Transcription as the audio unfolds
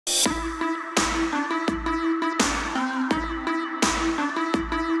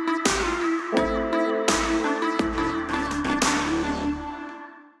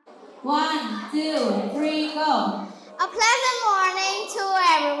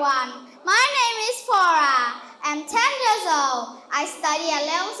everyone. My name is Flora. I'm 10 years old. I study at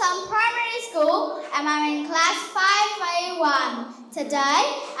Leongsom Primary School and I'm in class 5A1.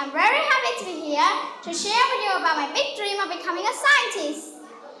 Today, I'm very happy to be here to share with you about my big dream of becoming a scientist.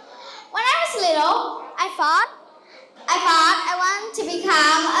 When I was little, I thought I want to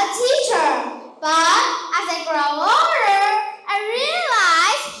become a teacher. But as I grow older, I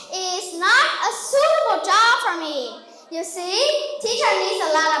realized it is not a suitable job for me. You see, teacher needs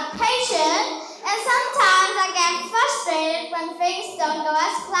a lot of patience, and sometimes I get frustrated when things don't go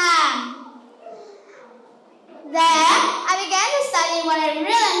as planned. Then, I began to study what I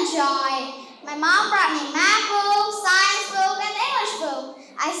really enjoy. My mom brought me math books, science books, and English books.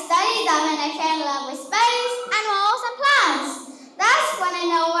 I studied them and I fell in love with space, animals, and plants. That's when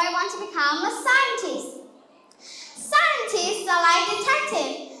I know I want to become a scientist. Scientists are like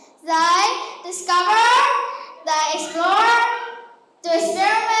detectives. They discover, they explore, do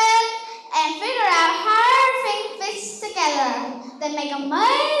experiment, and figure out how everything fits together. They make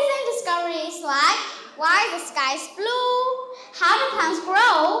amazing discoveries like why the sky is blue, how the plants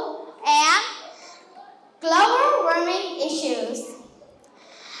grow, and global warming issues.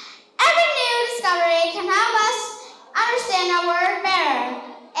 Every new discovery can help us understand our world better,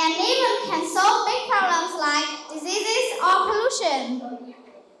 and even can solve big problems like diseases or pollution.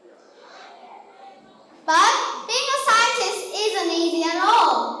 But being a scientist isn't easy at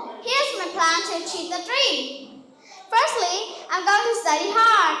all. Here's my plan to achieve the dream. Firstly, I'm going to study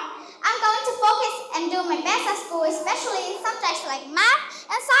hard. I'm going to focus and do my best at school, especially in subjects like math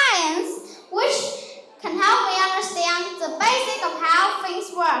and science, which can help me understand the basics of how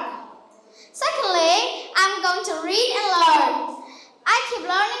things work. Secondly, I'm going to read and learn. I keep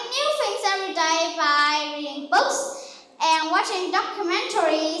learning new things every day by reading books and watching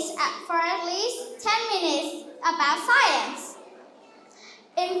documentaries for at least 10 minutes about science.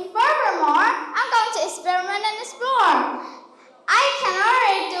 And furthermore, I'm going to experiment and explore. I can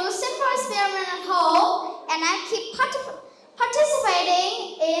already do simple experiments at home, and I keep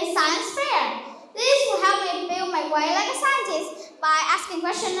participating in science fair. This will help me build my way like a scientist by asking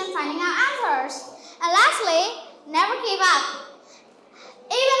questions and finding out answers. And lastly, never give up.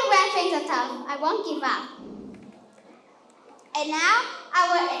 Even when things are tough, I won't give up. And now, I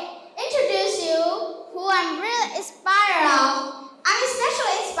will introduce you who I'm really inspired of. I'm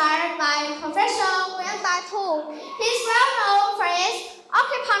especially inspired by Professor Wu. He's well known for his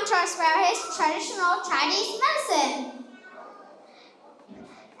acupuncture as well as his traditional Chinese medicine.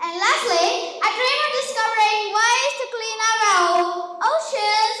 And lastly, I dream of discovering ways to clean our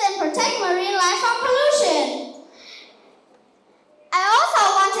oceans and protect marine life from pollution. I also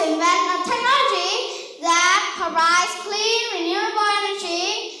want to invent a technology that provides clean, renewable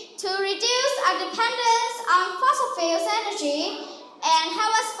energy to reduce our dependence on fossil fuels energy and help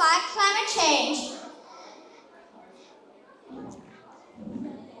us fight climate change.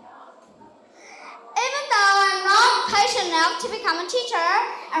 Even though I'm not patient enough to become a teacher,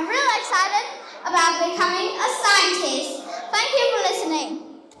 I'm really excited about becoming a scientist. Thank you for listening.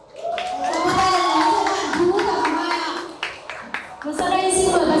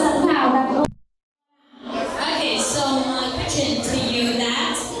 Okay, so my question to you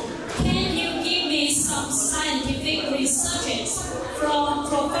that can you give me some scientific researches from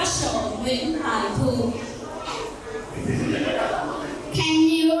Professor Wu? Can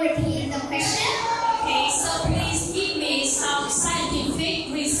you repeat the question? Okay, so please give me some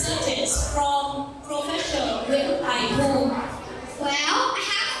scientific researches from Professor Wu. Well, I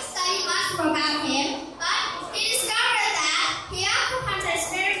haven't studied much about him, but he discovered that the acupuncture is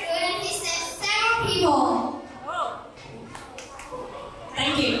very good and he saved several people.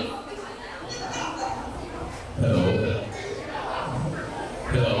 Thank you. Hello.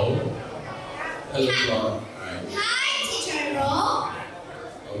 Hi, Teacher Ro.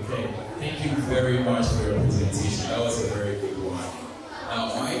 Okay, thank you very much for your presentation. That was a very good one. Now,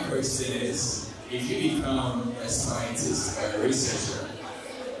 my question is, if you become a scientist or a researcher,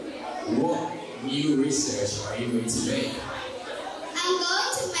 what new research are you going to make? I'm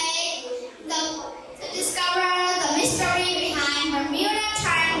going to discover the mystery behind Bermuda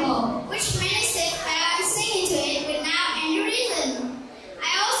Triangle, which many ships fell and sink into it without any reason. I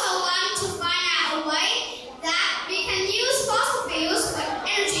also want to find out a way that we can use fossil fuels for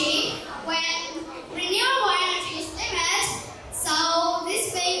energy when renewable energy is limited, so this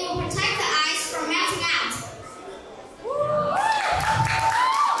way will protect the ice from melting out.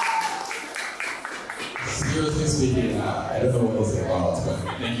 Seriously speaking, I don't know what it's about, but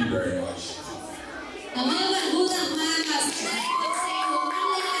thank you very much. Cảm ơn bạn Vũ Thám Hoa và sẽ được xe Vũ Thám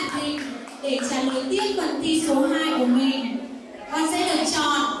lên màn hình để trả lời tiếp phần thi số 2 của mình. Con sẽ được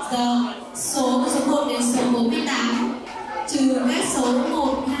chọn số 1 đến số 48 trừ các số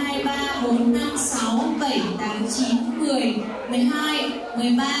 1, 2, 3, 4, 5, 6, 7, 8, 9, 10, 12,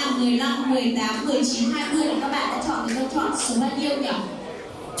 13, 15, 18, 19, 20 thì các bạn đã chọn cái câu chọn số bao nhiêu nhỉ?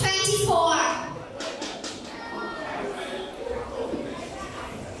 24.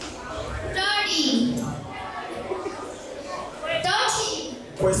 30. 30.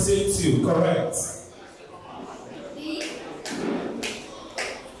 Question 2, correct.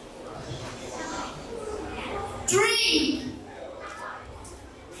 Dream.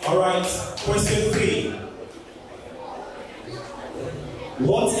 Alright, question 3.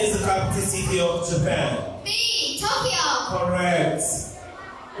 What is the capital city of Japan? B. Tokyo. Correct.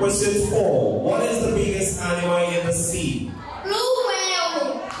 Question 4. What is the biggest animal in the sea? Blue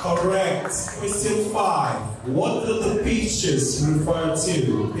whale. Correct. Question 5. What do the pictures refer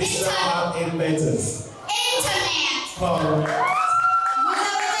to? Picture art in letters. Internet. Correct.